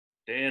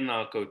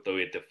Tēnā koutou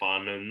e te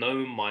whānau,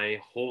 nau mai,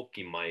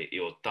 hoki mai, I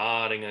o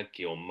tāringa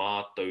ki o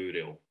mātou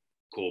reo.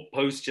 Ko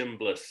Post-Gym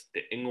Bliss,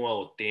 te ingoa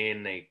o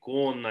tēnei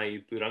kōna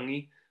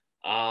ipurangi,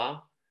 ā,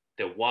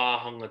 te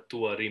wāhanga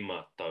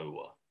tuarima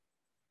taua.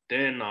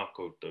 Tēnā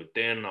koutou,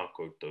 tēnā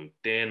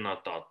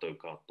tātou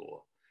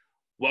katoa.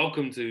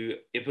 Welcome to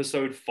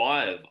episode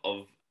 5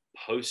 of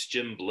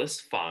Post-Gym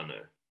Bliss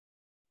whānau.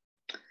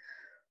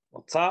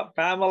 What's up,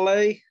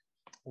 family?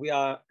 We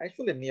are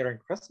actually nearing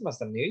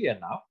Christmas and New Year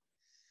now.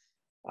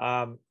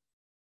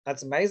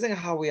 It's amazing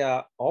how we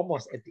are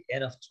almost at the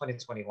end of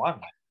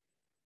 2021.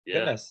 Yeah.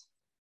 Goodness.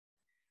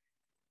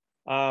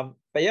 But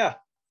yeah,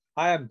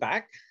 I am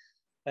back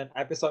in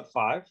episode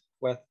 5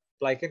 with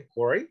Blake and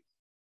Corey,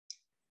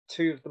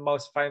 two of the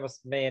most famous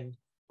men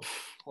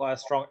who are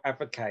strong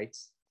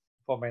advocates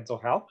for mental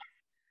health.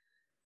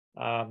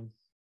 I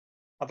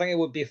think it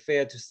would be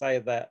fair to say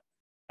that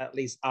at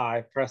least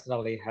I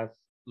personally have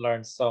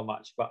learned so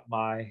much about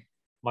my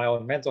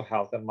own mental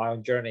health and my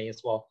own journey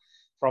as well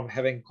from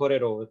having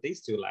kōrero with these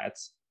two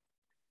lads.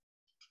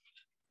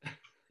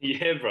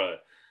 Yeah, bro.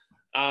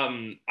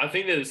 I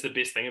think that it's the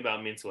best thing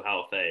about mental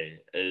health,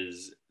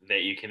 is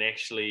that you can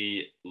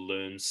actually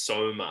learn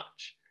so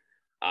much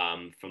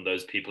from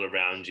those people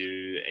around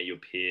you and your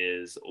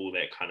peers, all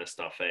that kind of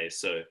stuff,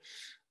 So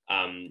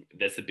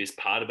that's the best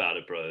part about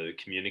it, bro.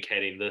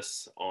 Communicating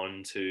this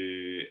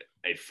onto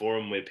a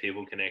forum where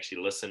people can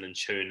actually listen and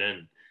tune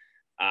in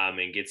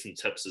and get some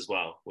tips as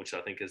well, which I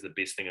think is the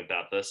best thing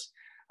about this.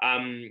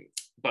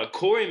 But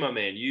Corey, my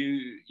man,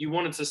 you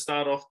wanted to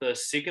start off the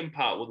second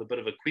part with a bit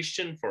of a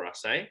question for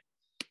us, eh?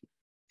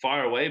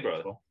 Fire away,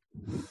 bro.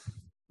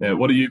 Yeah,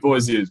 what do you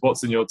boys use?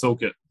 What's in your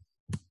toolkit?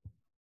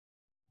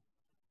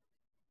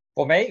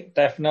 For me,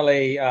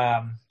 definitely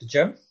the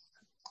gym.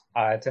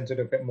 I tend to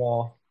do a bit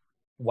more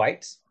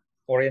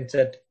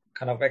weight-oriented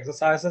kind of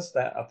exercises.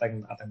 That I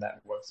think that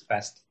works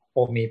best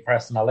for me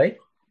personally.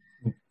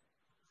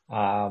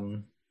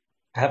 Having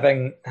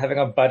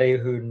a buddy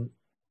who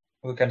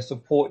can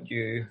support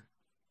you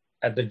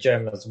at the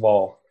gym as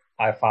well,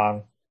 I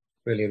found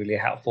really, really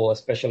helpful,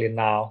 especially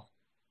now,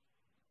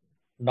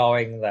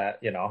 knowing that,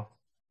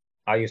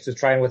 I used to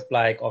train with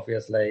Blake,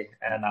 obviously,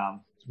 and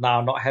now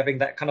not having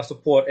that kind of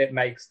support, it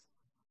makes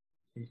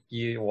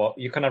you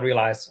kind of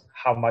realize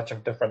how much of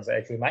a difference it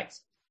actually makes.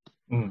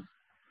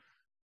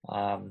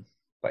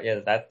 But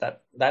yeah,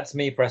 that's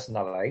me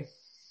personally.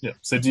 Yeah.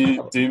 So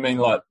do you mean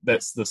like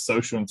that's the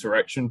social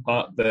interaction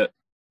part that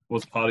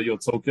was part of your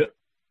toolkit?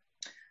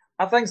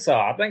 I think so.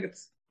 I think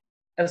it's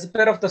a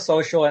bit of the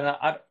social, and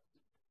I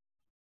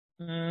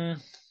don't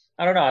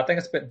know. I think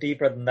it's a bit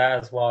deeper than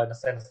that as well, in the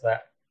sense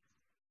that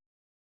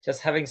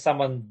just having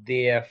someone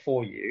there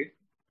for you,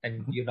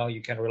 and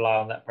you can rely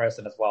on that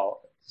person as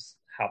well, just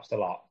helps a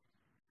lot,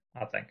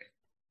 I think.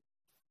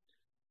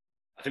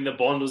 I think the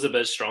bond was a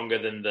bit stronger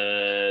than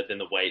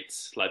the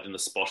weights, like than the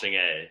spotting,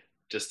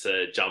 just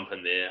to jump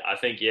in there. I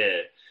think,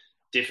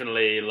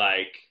 definitely,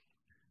 like,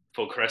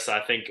 for Chris,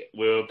 I think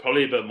we were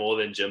probably a bit more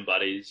than gym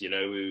buddies.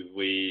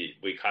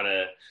 We kind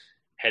of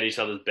had each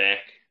other's back,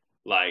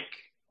 like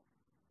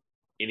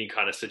any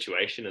kind of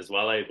situation as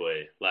well,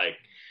 boy? Like,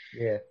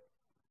 yeah.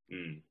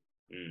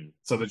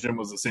 So the gym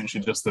was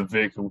essentially just a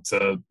vehicle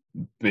to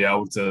be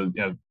able to,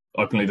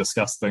 openly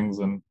discuss things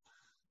and,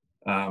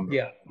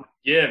 yeah.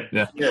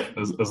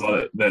 As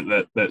like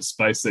that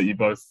space that you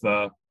both,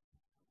 able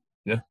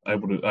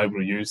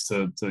to use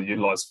to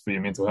utilize for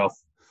your mental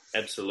health.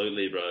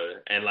 Absolutely, bro.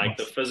 And like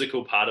the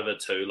physical part of it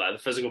too, like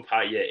the physical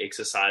part,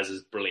 exercise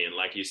is brilliant.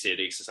 Like you said,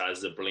 exercise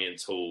is a brilliant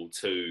tool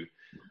to,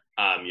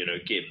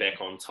 get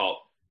back on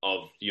top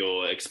of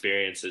your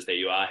experiences that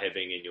you are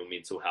having in your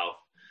mental health.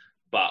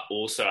 But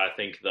also I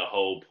think the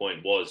whole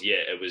point was,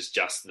 it was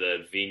just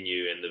the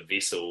venue and the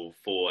vessel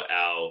for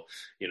our,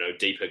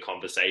 deeper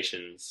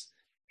conversations.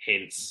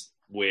 Hence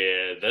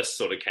where this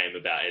sort of came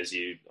about, as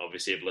you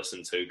obviously have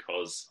listened to,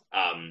 because,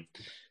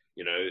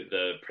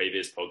 the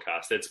previous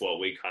podcast, that's what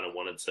we kind of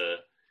wanted to,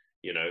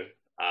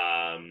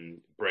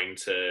 bring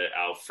to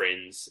our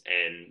friends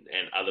and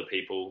other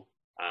people,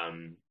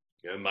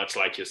 much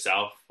like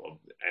yourself,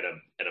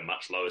 at a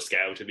much lower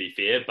scale, to be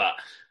fair, but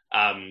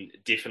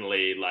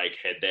definitely like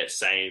had that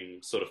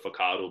same sort of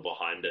whakaaro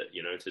behind it,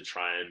 to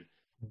try and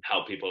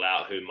help people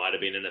out who might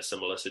have been in a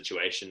similar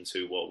situation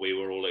to what we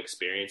were all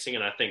experiencing.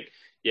 And I think,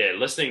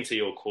 listening to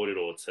your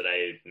kōrero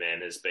today,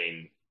 man, has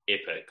been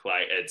epic.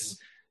 Like, it's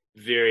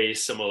very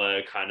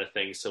similar kind of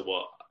things to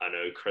what I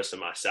know Chris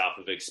and myself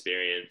have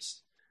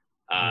experienced,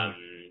 not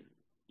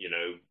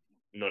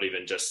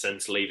even just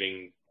since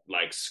leaving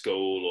like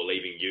school or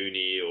leaving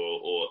uni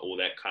or all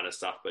that kind of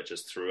stuff, but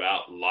just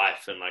throughout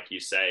life. And like you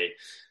say,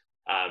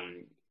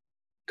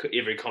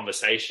 every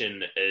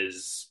conversation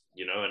is,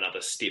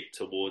 another step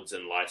towards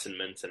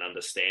enlightenment and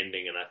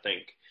understanding. And I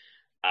think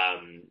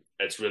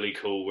it's really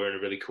cool. We're in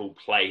a really cool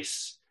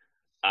place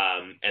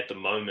at the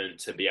moment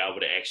to be able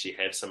to actually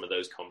have some of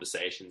those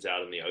conversations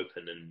out in the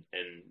open,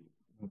 and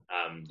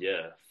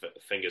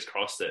fingers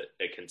crossed that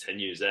it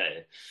continues,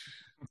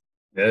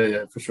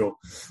 Yeah, for sure.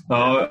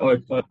 No,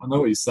 I know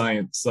what you're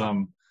saying. It's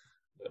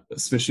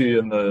especially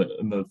in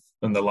the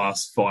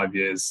last 5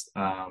 years,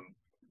 as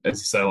you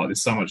say, like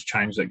there's so much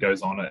change that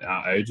goes on at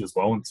our age as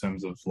well in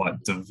terms of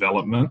like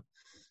development.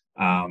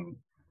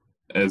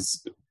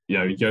 As you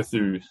know, you go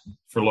through,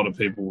 for a lot of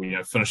people, you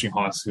know, finishing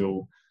high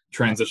school,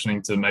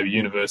 transitioning to maybe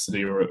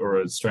university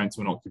or straight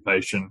into an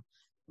occupation,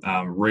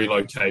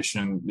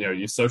 relocation, you know,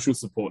 your social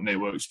support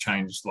networks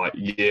change like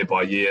year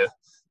by year.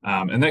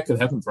 And that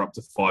could happen for up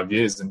to 5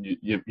 years. And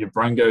your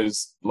brain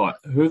goes like,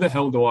 who the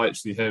hell do I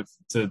actually have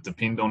to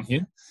depend on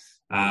here?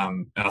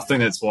 And I think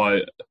that's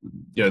why,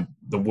 you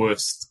know,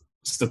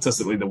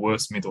 statistically the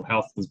worst mental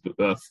health is,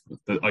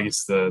 I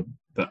guess the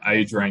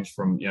age range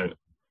from, you know,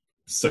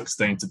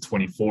 16 to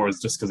 24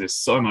 is just because there's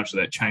so much of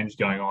that change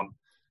going on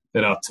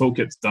that our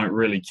toolkits don't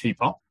really keep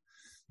up.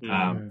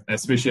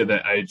 Especially at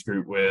that age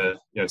group where,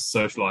 you know,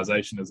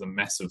 socialization is a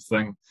massive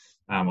thing.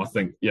 I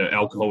think, you know,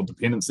 alcohol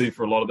dependency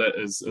for a lot of that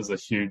is a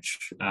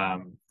huge,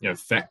 you know,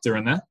 factor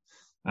in that,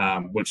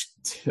 which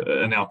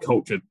in our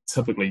culture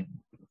typically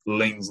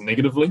leans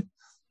negatively.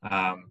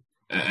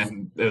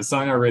 And there's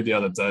something I read the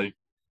other day.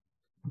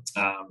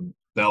 I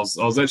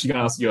was actually going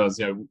to ask you guys,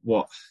 you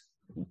know,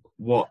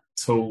 what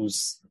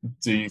tools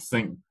do you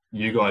think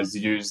you guys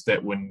use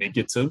that were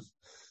negative?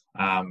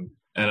 And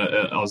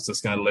I was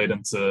just going to lead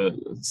into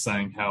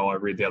saying how I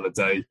read the other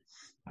day,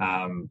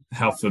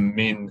 how for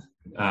men,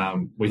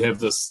 we have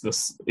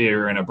this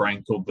area in our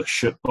brain called the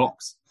shit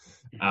box.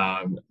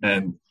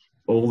 And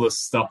all the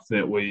stuff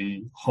that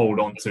we hold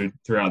on to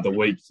throughout the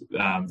week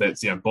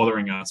that's, you know,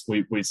 bothering us,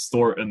 we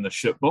store it in the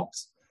shit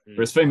box.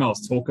 Whereas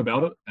females talk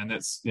about it, and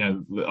that's, you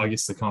know, I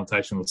guess the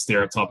connotation of the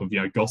stereotype of, you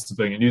know,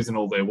 gossiping and using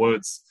all their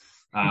words,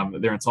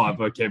 their entire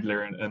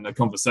vocabulary in the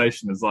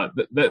conversation is like,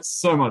 that's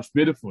so much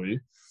better for you.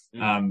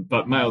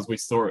 But males, we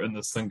store it in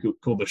this thing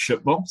called the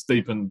shit box,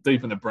 deep in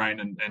the brain,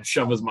 and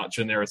shove as much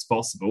in there as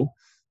possible.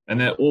 And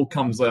that all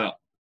comes out,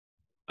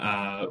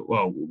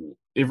 well,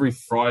 every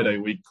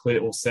Friday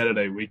or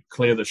Saturday we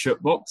clear the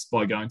shit box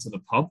by going to the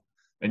pub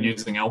and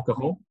using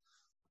alcohol.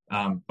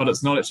 But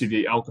it's not actually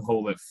the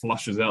alcohol that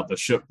flushes out the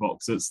shit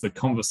box. It's the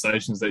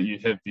conversations that you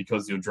have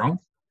because you're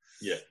drunk.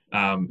 Yeah.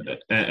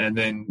 And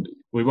then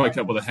we wake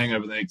up with a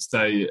hangover the next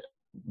day.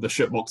 The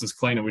shit box is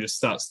clean and we just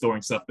start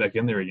storing stuff back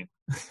in there again.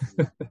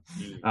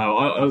 I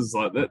was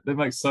like, that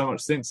makes so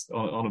much sense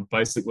on a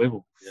basic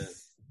level. Yeah.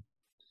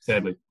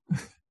 Sadly.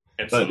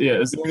 Absolutely.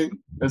 But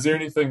yeah, is there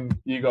anything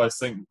you guys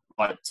think,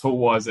 like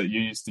tool-wise, that you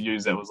used to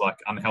use that was like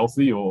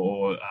unhealthy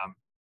or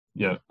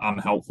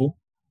unhelpful?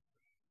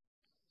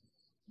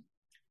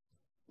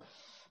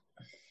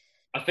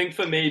 I think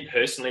for me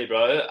personally,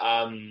 bro,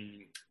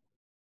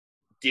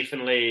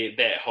 definitely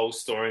that whole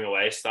storing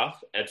away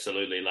stuff.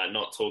 Absolutely. Like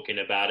not talking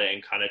about it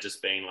and kind of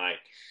just being like,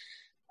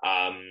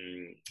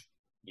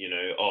 you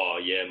know, oh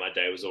yeah, my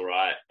day was all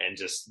right. And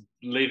just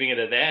leaving it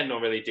at that and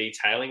not really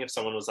detailing. If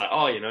someone was like,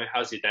 oh, you know,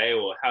 how's your day,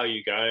 or how are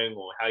you going,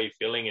 or how are you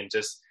feeling? And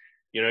just,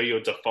 you know, your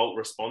default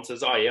response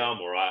is, oh yeah,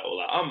 I'm all right. Or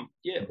like,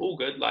 yeah, all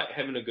good. Like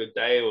having a good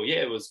day, or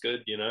yeah, it was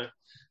good, you know?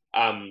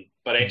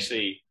 But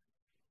actually,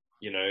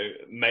 you know,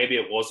 maybe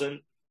it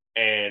wasn't.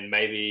 And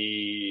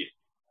maybe,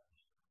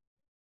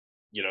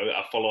 you know,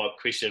 a follow-up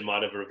question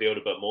might have revealed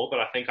a bit more, but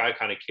I think I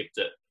kind of kept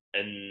it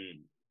and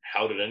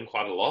held it in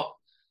quite a lot.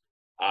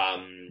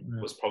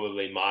 Was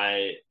probably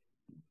my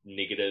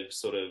negative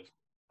sort of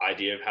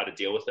idea of how to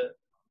deal with it.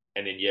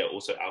 And then, yeah,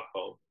 also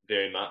alcohol,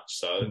 very much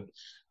so.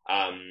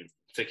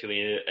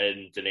 Particularly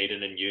in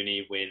Dunedin and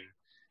uni, when,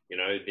 you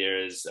know,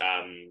 there is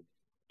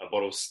a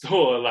bottle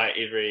store like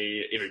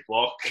every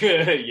block,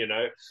 you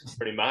know,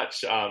 pretty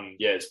much.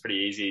 Yeah, it's pretty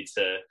easy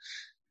to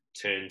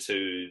turn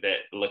to that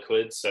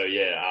liquid. So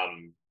yeah,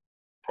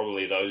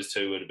 probably those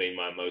two would have been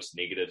my most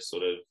negative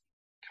sort of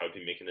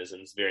coping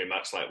mechanisms, very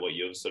much like what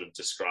you've sort of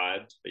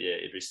described. But yeah,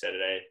 every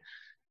Saturday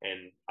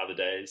and other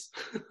days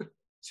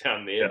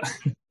down there.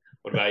 Yeah.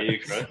 What about you,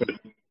 Chris?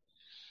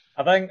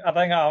 I think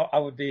I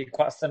would be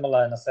quite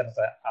similar in the sense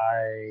that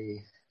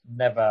I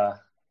never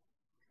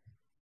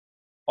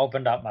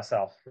opened up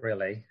myself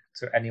really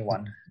to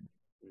anyone.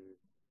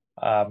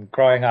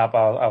 Growing up,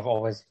 I've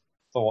always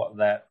thought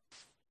that,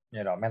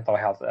 you know, mental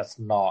health is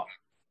not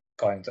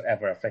going to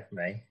ever affect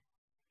me.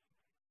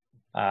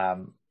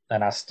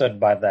 And I stood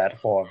by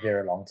that for a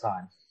very long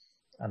time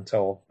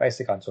until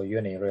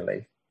uni,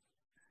 really.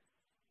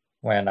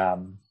 When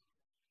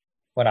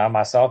I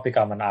myself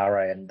become an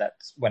RA, and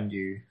that's when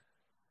you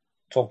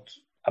talked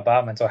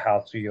about mental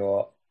health to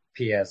your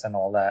peers and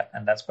all that,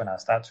 and that's when I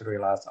start to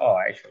realize, oh,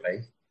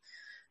 actually,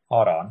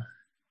 hold on,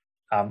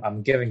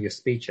 I'm giving you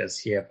speeches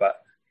here,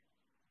 but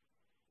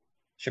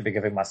should be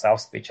giving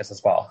myself speeches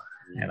as well,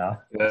 you know.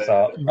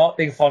 So not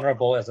being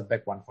vulnerable is a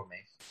big one for me.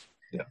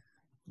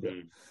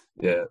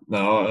 Yeah.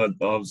 No,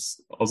 I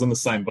was in the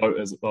same boat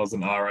as I was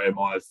an RA in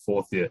my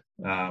fourth year,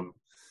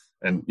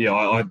 and yeah,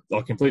 I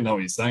completely know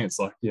what you're saying. It's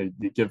like, yeah,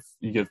 you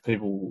give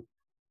people,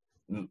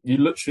 you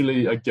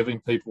literally are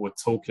giving people a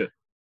toolkit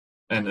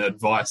and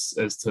advice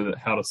as to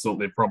how to sort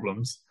their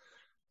problems.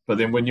 But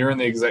then when you're in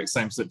the exact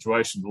same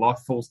situation, life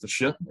falls to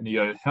shit, and you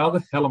go, how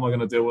the hell am I going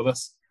to deal with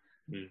this?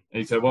 Mm.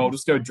 And you say, well, I'll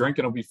just go drink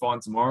and I'll be fine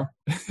tomorrow.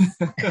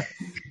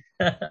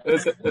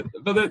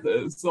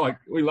 It's like,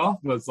 we laugh,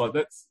 but it's like,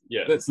 that's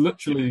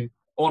literally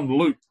on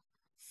loop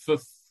for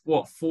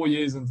 4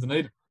 years in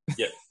Dunedin.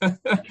 Yeah. And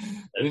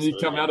then you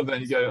come out of that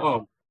and you go,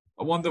 oh,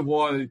 I wonder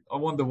why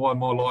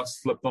my life's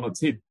flipped on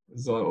its head.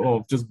 It's like, oh,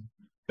 I've just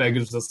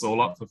baggaged this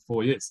all up for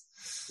 4 years.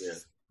 Yeah,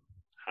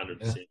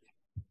 100%.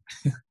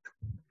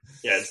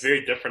 Yeah, it's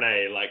very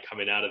different, like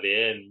coming out of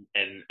there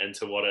and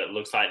into what it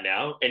looks like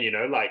now. And,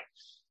 like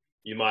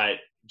you might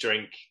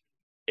drink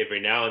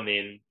every now and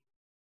then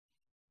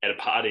at a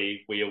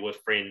party where you're with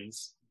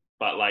friends,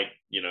 but like,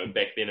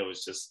 back then it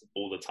was just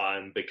all the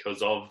time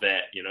because of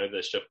that, the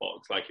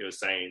shitbox, like you were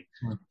saying,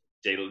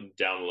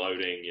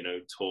 downloading,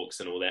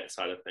 talks and all that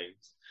side of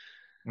things.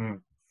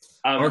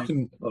 I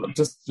reckon,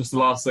 just the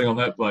last thing on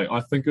that, Blake, I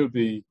think it would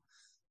be,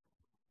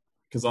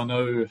 because I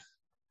know,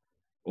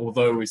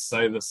 although we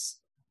say this,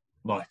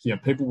 like,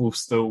 people will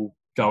still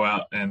go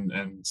out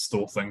and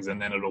store things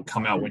and then it'll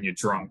come out when you're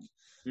drunk.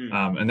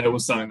 And that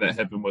was something that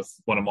happened with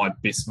one of my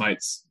best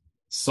mates.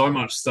 So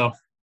much stuff.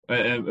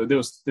 And there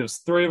was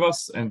 3 of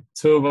us, and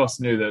 2 of us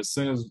knew that as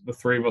soon as the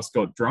 3 of us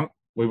got drunk,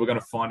 we were going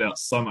to find out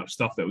so much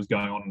stuff that was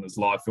going on in his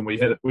life. And we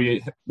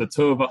the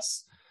 2 of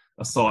us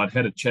aside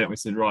had a chat. We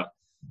said, right,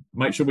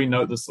 make sure we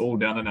note this all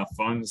down in our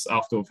phones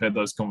after we've had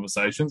those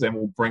conversations, and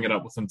we'll bring it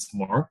up with him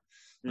tomorrow.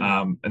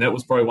 And that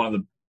was probably one of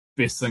the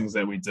best things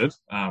that we did,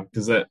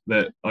 because that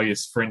I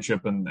guess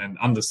friendship and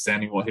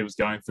understanding what he was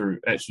going through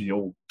actually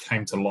all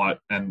came to light,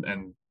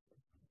 and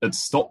it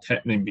stopped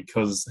happening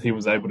because he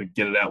was able to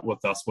get it out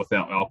with us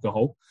without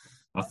alcohol.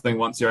 I think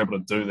once you're able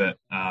to do that,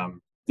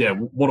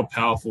 what a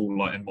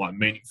powerful and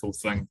meaningful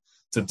thing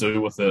to do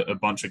with a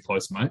bunch of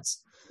close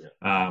mates.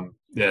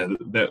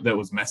 That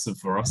was massive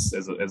for us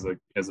as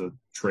a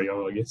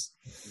trio, I guess.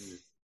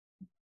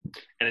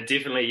 And it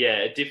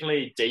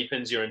definitely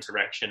deepens your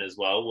interaction as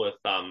well with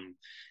how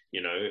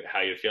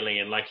you're feeling.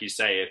 And like you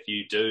say, if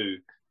you do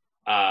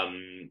have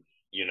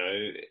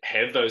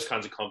those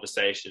kinds of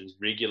conversations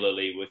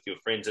regularly with your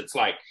friends, it's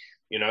like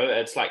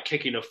it's like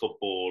kicking a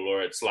football,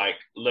 or it's like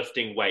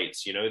lifting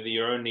weights.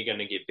 You're only going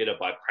to get better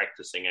by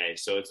practicing.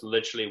 So it's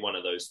literally one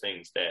of those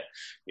things that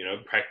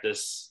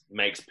practice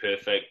makes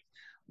perfect.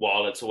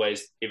 While it's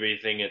always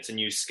it's a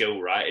new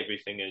skill, right?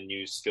 Everything a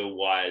new skill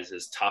wise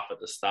is tough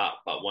at the start,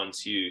 but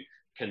once you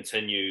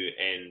continue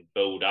and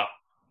build up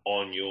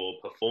on your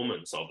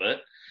performance of it,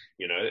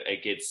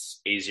 it gets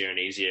easier and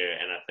easier.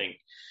 And I think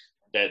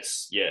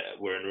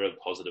we're in a real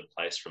positive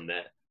place from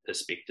that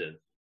perspective.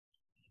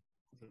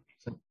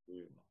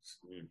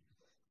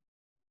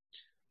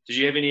 Did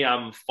you have any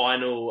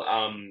final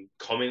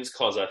comments?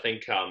 Cause I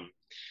think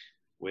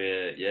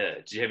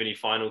did you have any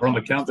final We're on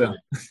the comments? countdown.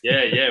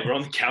 We're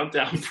on the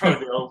countdown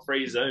from the old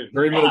free Zoom.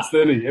 3 minutes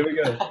 30. Here we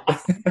go.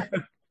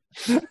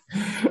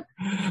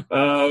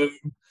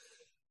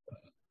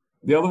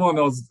 The other one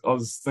I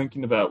was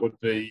thinking about would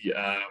be,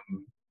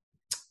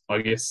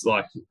 I guess,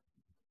 like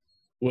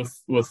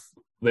with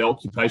the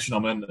occupation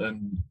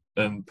I'm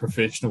in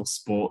professional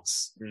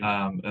sports,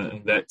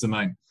 in that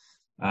domain.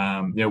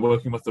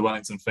 Working with the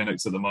Wellington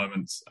Phoenix at the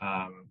moment,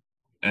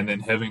 and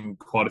then having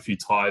quite a few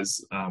ties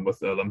with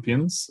the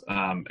Olympians,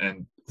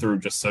 and through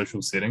just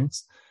social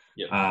settings,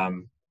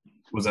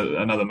 was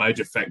another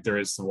major factor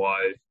as to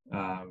why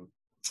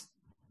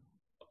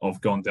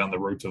I've gone down the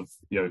route of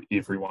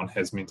everyone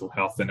has mental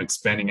health and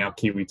expanding our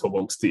Kiwi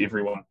Toolbox to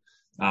everyone.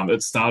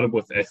 It started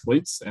with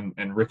athletes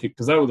and Ricky,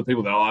 because they were the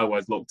people that I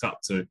always looked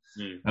up to.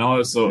 And I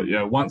always thought,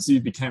 once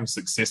you became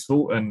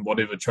successful in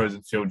whatever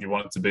chosen field you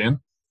wanted to be in,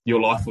 your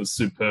life was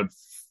superb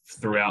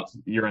throughout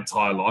your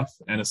entire life.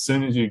 And as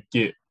soon as you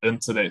get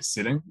into that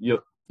setting,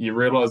 you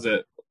realize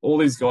that all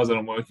these guys that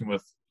I'm working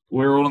with,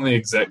 we're all in the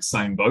exact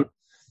same boat.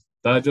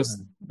 They're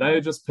just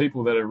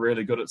people that are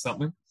really good at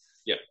something.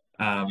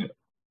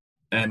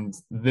 And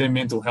their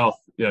mental health,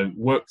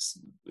 works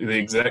the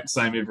exact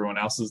same everyone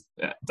else's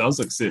does,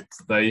 except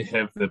they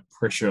have the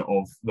pressure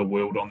of the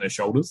world on their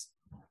shoulders.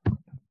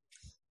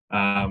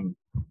 And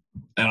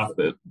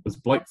was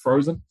Blake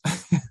frozen?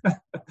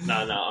 No,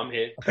 I'm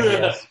here.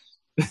 Gutted.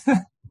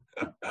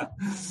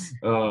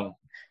 Oh,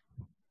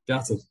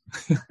 no,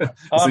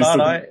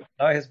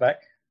 he's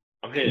back.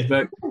 I'm here. He's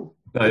back. No,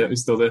 yeah,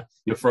 he's still there.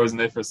 You're frozen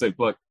there for a sec,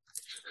 Blake.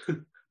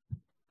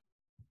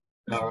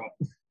 All right.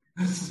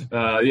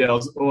 All I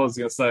was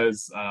going to say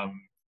is, I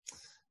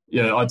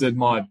did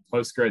my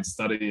postgrad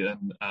study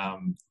in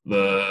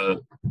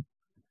the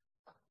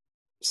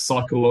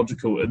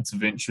psychological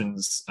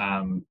interventions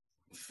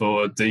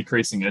for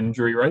decreasing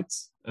injury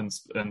rates in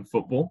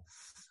football,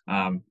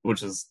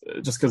 which is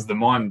just because the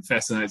mind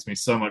fascinates me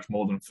so much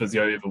more than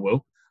physio ever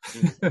will.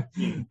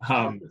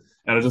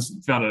 And I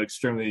just found it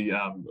extremely,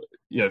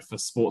 for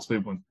sports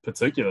people in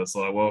particular, it's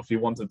like, well, if you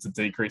wanted to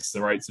decrease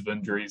the rates of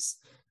injuries,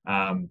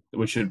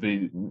 we should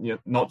be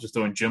not just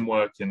doing gym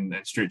work and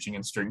stretching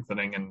and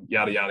strengthening and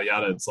yada yada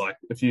yada. It's like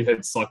if you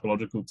had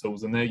psychological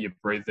tools in there, your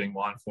breathing,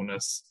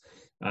 mindfulness,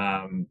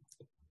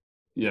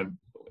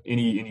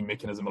 any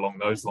mechanism along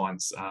those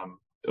lines,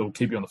 it will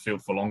keep you on the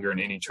field for longer in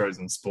any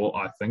chosen sport,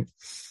 I think.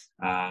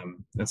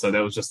 And so that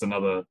was just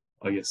another,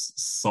 I guess,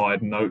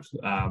 side note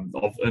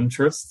of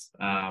interest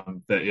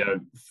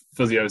that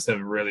physios have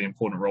a really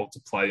important role to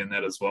play in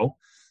that as well.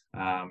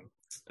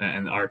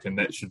 And I reckon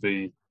that should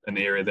be an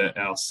area that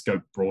our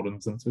scope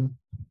broadens into.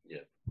 Yeah,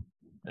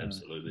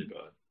 absolutely,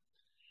 bro.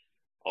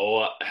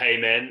 Oh, hey,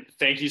 man,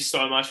 thank you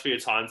so much for your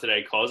time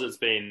today, Cos. It's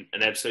been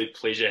an absolute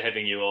pleasure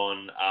having you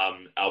on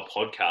our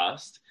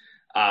podcast.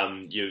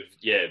 You've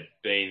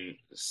been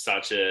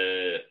such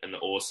an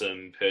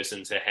awesome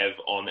person to have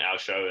on our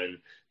show and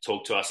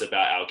talk to us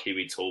about our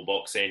Kiwi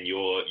Toolbox and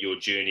your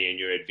journey and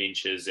your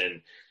adventures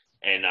and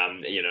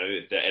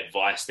the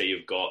advice that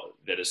you've got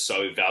that is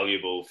so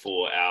valuable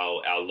for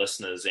our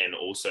listeners and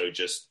also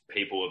just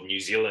people of New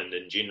Zealand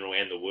in general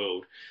and the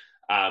world.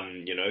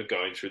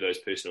 Going through those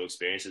personal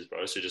experiences,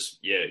 bro. So just,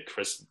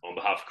 Chris, on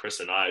behalf of Chris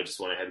and I just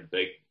want to have a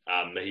big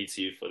mihi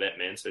to you for that,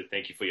 man. So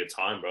thank you for your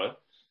time, bro.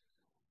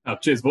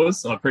 Cheers,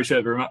 boys. I appreciate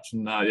it very much.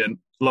 And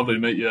lovely to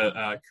meet you,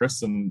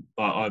 Chris. And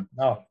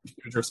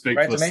huge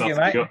respect for the stuff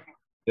that you got.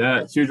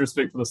 Yeah, huge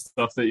respect for the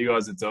stuff that you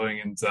guys are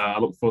doing. And I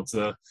look forward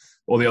to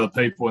all the other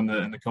people and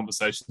the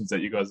conversations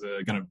that you guys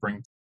are going to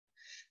bring.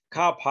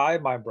 Ka pai,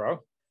 my bro.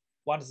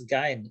 Once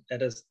again,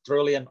 it is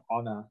truly an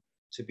honor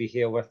to be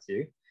here with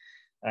you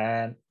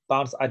and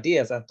bounce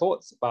ideas and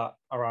thoughts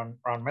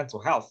around mental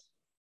health.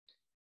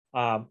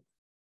 I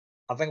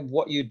think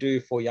what you do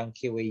for young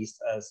Kiwis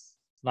is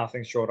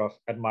nothing short of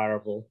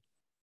admirable.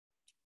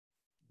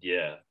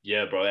 Yeah,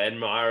 bro.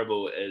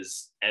 Admirable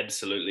is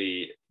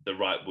absolutely the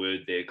right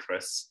word there,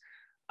 Chris.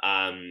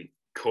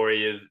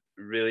 Corey, you've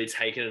really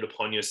taken it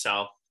upon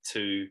yourself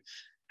to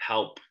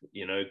help,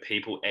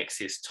 people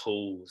access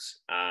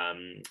tools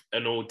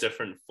in all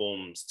different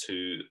forms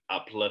to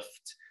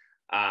uplift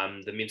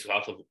the mental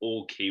health of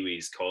all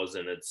Kiwis, Cos,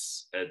 and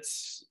it's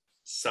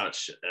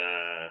such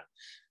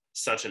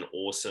an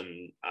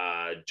awesome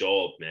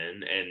job,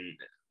 man. And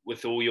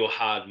with all your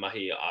hard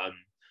mahi, I'm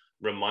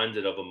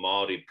reminded of a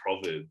Māori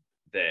proverb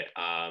that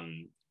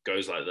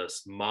goes like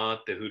this: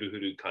 "Mā te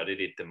huruhuru ka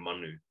rere te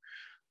manu,"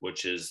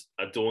 which is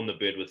adorn the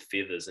bird with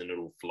feathers and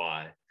it'll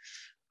fly.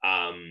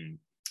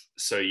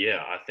 So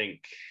I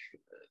think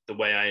the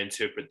way I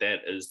interpret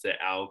that is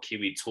that our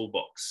Kiwi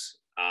Toolbox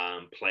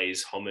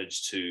plays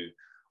homage to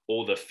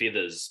all the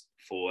feathers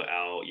for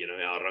our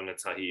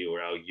rangatahi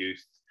or our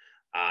youth,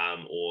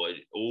 or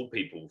all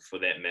people for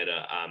that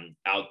matter,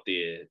 out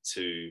there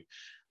to,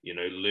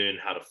 learn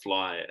how to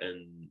fly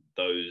in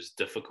those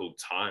difficult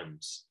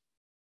times.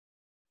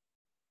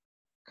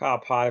 Ka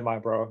pai, my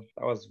bro.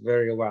 That was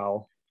very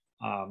well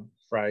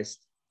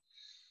phrased.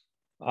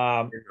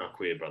 Not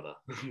queer, brother.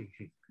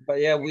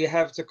 But we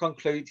have to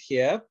conclude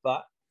here,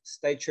 but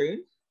stay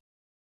tuned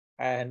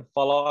and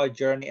follow our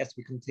journey as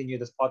we continue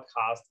this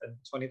podcast in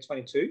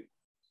 2022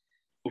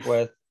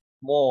 with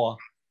more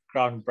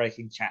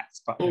groundbreaking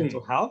chats about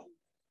mental health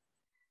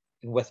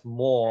and with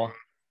more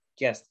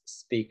guest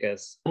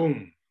speakers.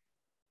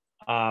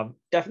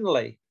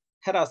 Definitely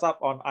hit us up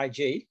on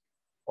IG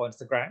or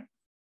Instagram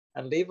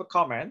and leave a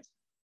comment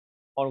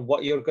on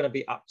what you're going to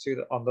be up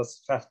to on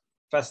this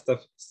festive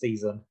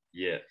season.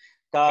 Yeah.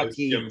 Post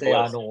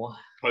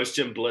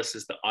Gym Bliss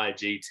is the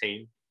IG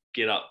team.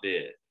 Get up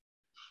there.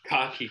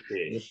 Ka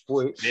kite.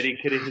 Neri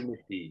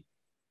kirihimiti.